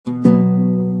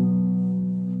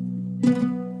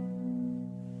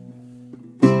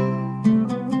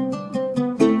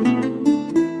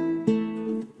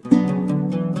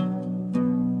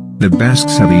The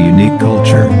Basques have a unique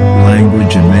culture,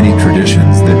 language and many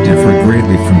traditions that differ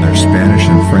greatly from their Spanish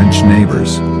and French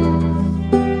neighbors.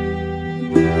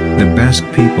 The Basque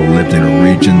people lived in a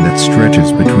region that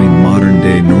stretches between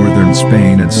modern-day northern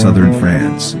Spain and southern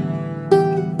France.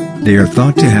 They are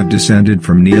thought to have descended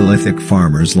from Neolithic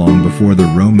farmers long before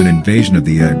the Roman invasion of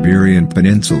the Iberian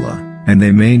Peninsula, and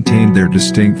they maintained their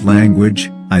distinct language,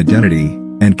 identity,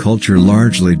 and culture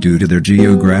largely due to their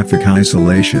geographic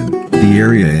isolation. The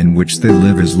area in which they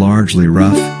live is largely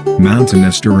rough,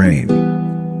 mountainous terrain.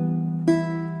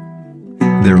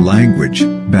 Their language,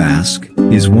 Basque,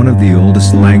 is one of the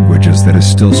oldest languages that is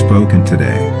still spoken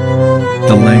today.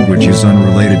 The language is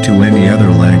unrelated to any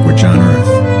other language on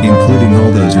Earth, including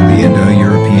all those in the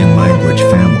Indo-European language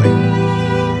family.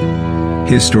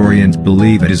 Historians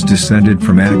believe it is descended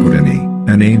from Aquitani,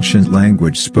 an ancient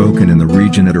language spoken in the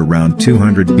region at around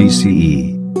 200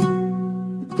 BCE.